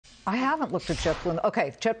I haven't looked at JetBlue.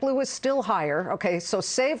 Okay, JetBlue is still higher. Okay, so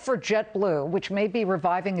save for JetBlue, which may be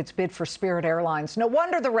reviving its bid for Spirit Airlines. No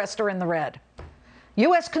wonder the rest are in the red.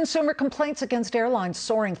 U.S. consumer complaints against airlines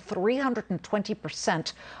soaring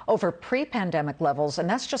 320% over pre-pandemic levels, and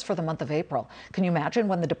that's just for the month of April. Can you imagine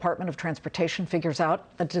when the Department of Transportation figures out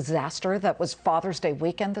a disaster that was Father's Day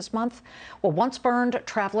weekend this month? Well, once burned,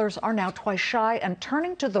 travelers are now twice shy and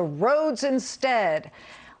turning to the roads instead.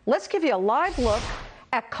 Let's give you a live look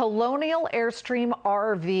at Colonial Airstream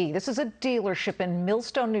RV. This is a dealership in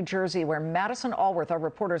Millstone, New Jersey, where Madison Allworth, our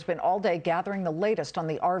reporter, has been all day gathering the latest on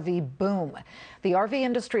the RV boom. The RV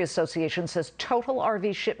Industry Association says total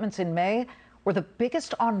RV shipments in May were the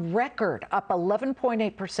biggest on record, up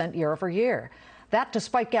 11.8% year over year. That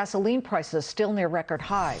despite gasoline prices still near record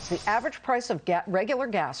highs. The average price of regular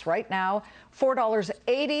gas right now,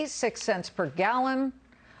 $4.86 per gallon.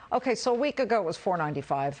 Okay, so a week ago it was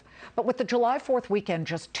 $4.95. But with the July 4th weekend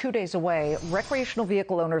just 2 days away, recreational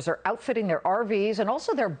vehicle owners are outfitting their RVs and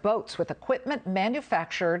also their boats with equipment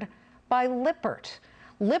manufactured by Lippert.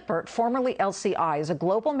 Lippert, formerly LCI, is a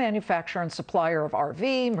global manufacturer and supplier of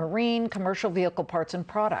RV, marine, commercial vehicle parts and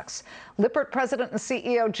products. Lippert President and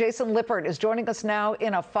CEO Jason Lippert is joining us now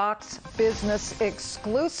in a Fox Business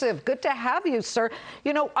exclusive. Good to have you, sir.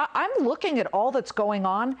 You know, I'm looking at all that's going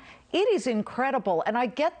on. It is incredible. And I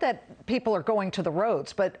get that people are going to the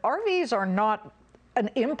roads, but RVs are not an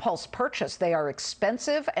impulse purchase. They are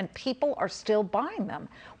expensive and people are still buying them.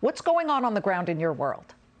 What's going on the ground in your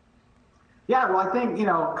world? Yeah, well, I think, the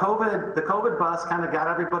COVID bust kind of got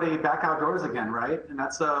everybody back outdoors again, right? And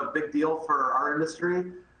that's a big deal for our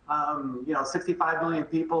industry. 65 million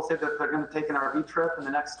people say that they're going to take an RV trip in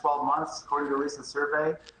the next 12 months, according to a recent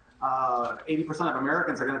survey. 80% of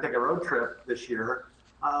Americans are going to take a road trip this year.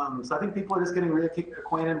 So I think people are just getting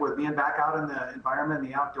reacquainted with being back out in the environment,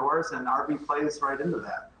 in the outdoors, and RV plays right into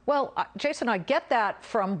that. Well, Jason, I get that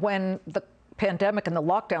from when the pandemic and the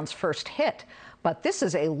lockdowns first hit, but this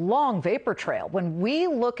is a long vapor trail. When we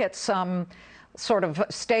look at some sort of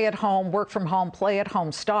stay at home, work from home, play at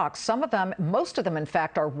home stocks, some of them, most of them, in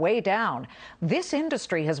fact, are way down. This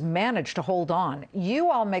industry has managed to hold on. You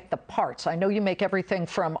all make the parts. I know you make everything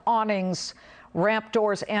from awnings, ramp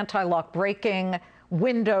doors, anti-lock braking,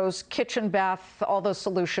 windows, kitchen, bath, all those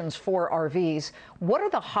solutions for RVs. What are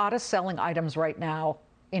the hottest selling items right now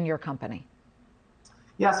in your company?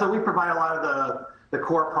 Yeah, so we provide a lot of the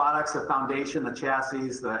core products, the foundation, the chassis,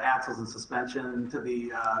 the axles and suspension to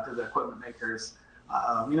the equipment makers.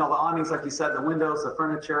 The awnings, like you said, the windows, the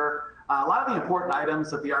furniture, a lot of the important items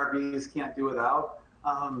that the RVs can't do without.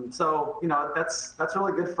 That's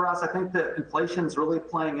really good for us. I think that inflation's really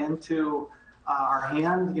playing into our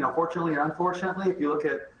hand, fortunately or unfortunately. If you look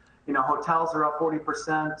at, hotels are up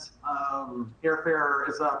 40%, airfare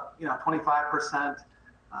is up, 25%.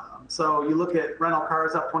 So you look at rental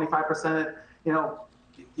cars up 25%.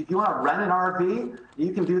 If you want to rent an RV,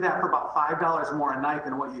 you can do that for about $5 more a night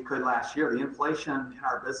than what you could last year. The inflation in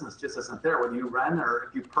our business just isn't there. Whether you rent or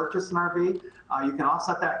if you purchase an RV, you can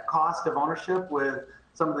offset that cost of ownership with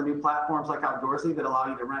some of the new platforms like Outdoorsy that allow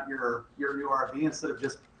you to rent your new RV instead of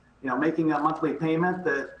just making a monthly payment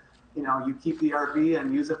that, you keep the RV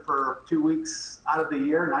and use it for 2 weeks out of the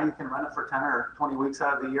year. Now you can rent it for 10 or 20 weeks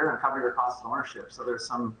out of the year and cover your cost of ownership. So there's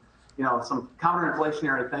some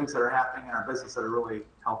counter-inflationary things that are happening in our business that are really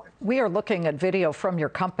helping. We are looking at video from your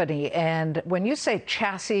company, and when you say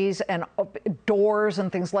chassis and doors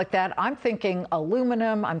and things like that, I'm thinking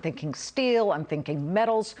aluminum, I'm thinking steel, I'm thinking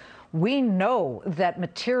metals. We know that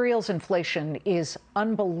materials inflation is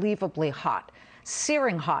unbelievably hot.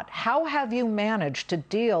 Searing hot. How have you managed to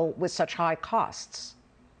deal with such high costs?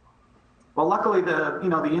 Well, luckily the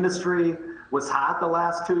industry was hot the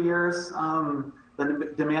last 2 years.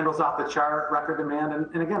 The demand was off the chart, record demand,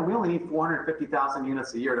 and again, we only need 450,000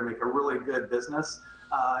 units a year to make a really good business,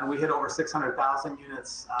 and we hit over 600,000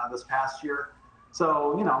 units this past year.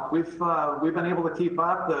 So we've been able to keep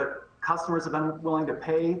up. The customers have been willing to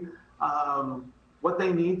pay what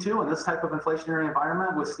they need to in this type of inflationary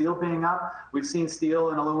environment. With steel being up, we've seen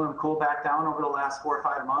steel and aluminum cool back down over the last 4 or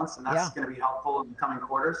 5 months, and that's going to be helpful in the coming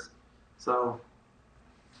quarters. So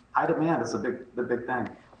high demand is the big thing.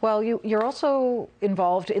 Well, you're also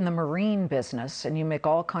involved in the marine business, and you make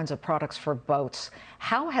all kinds of products for boats.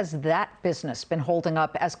 How has that business been holding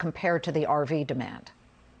up as compared to the RV demand?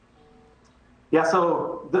 Yeah,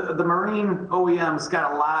 so the marine OEMs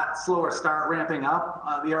got a lot slower start ramping up.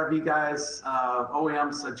 The RV guys,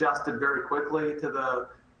 OEMs adjusted very quickly to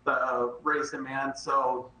the raised demand.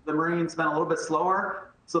 So the marine's been a little bit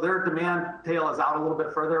slower. So their demand tail is out a little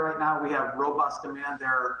bit further right now. We have robust demand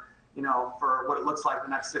there for what it looks like the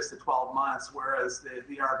next 6 to 12 months, whereas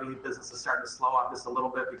the RV business is starting to slow up just a little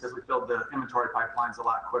bit because we filled the inventory pipelines a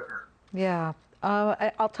lot quicker. Yeah.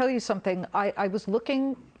 I'll tell you something. I was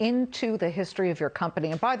looking into the history of your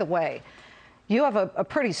company. And by the way, you have a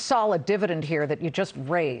pretty solid dividend here that you just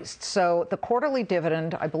raised. So the quarterly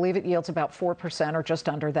dividend, I believe it yields about 4% or just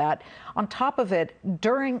under that. On top of it,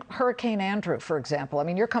 during Hurricane Andrew, for example, I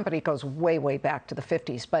mean, your company goes way, way back to the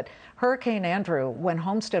 50s, but Hurricane Andrew, when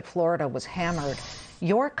Homestead, Florida was hammered,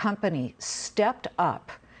 your company stepped up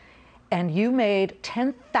and you made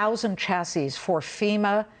 10,000 chassis for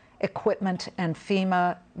FEMA equipment and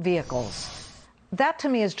FEMA vehicles. That to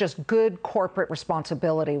me is just good corporate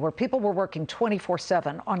responsibility, where people were working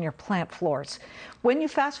 24/7 on your plant floors. When you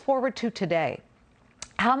fast forward to today,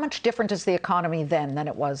 how much different is the economy then than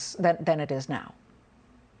it is now?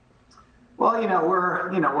 Well,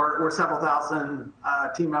 we're several thousand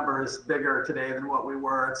team members bigger today than what we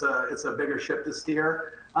were. It's a bigger ship to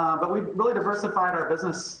steer, but we really diversified our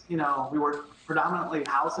business. We were predominantly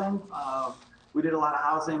housing. We did a lot of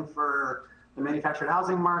housing for the manufactured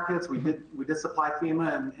housing markets. We did supply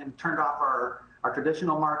FEMA and turned off our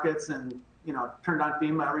traditional markets and turned on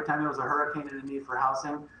FEMA every time there was a hurricane and a need for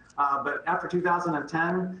housing. But after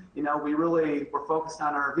 2010, we really were focused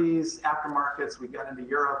on RVs, aftermarkets. We got into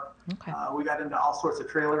Europe. Okay. We got into all sorts of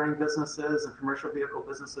trailering businesses and commercial vehicle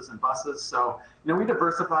businesses and buses. So we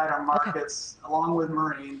diversified our markets along with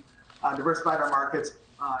marine, diversified our markets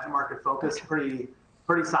and market focus pretty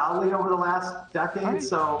solidly over the last decade. Right.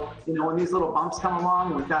 So, when these little bumps come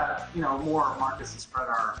along, we've got, more markets to spread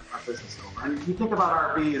our business over. And if you think about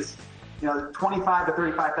RVs, $25,000 to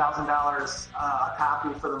 $35,000 a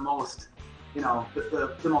copy for the most,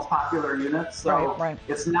 the most popular units. So right.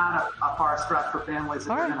 It's not a far stretch for families if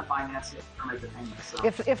they're going to finance it or make the payment. So.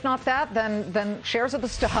 If not that, then shares of the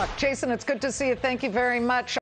stock. Jason, it's good to see you. Thank you very much.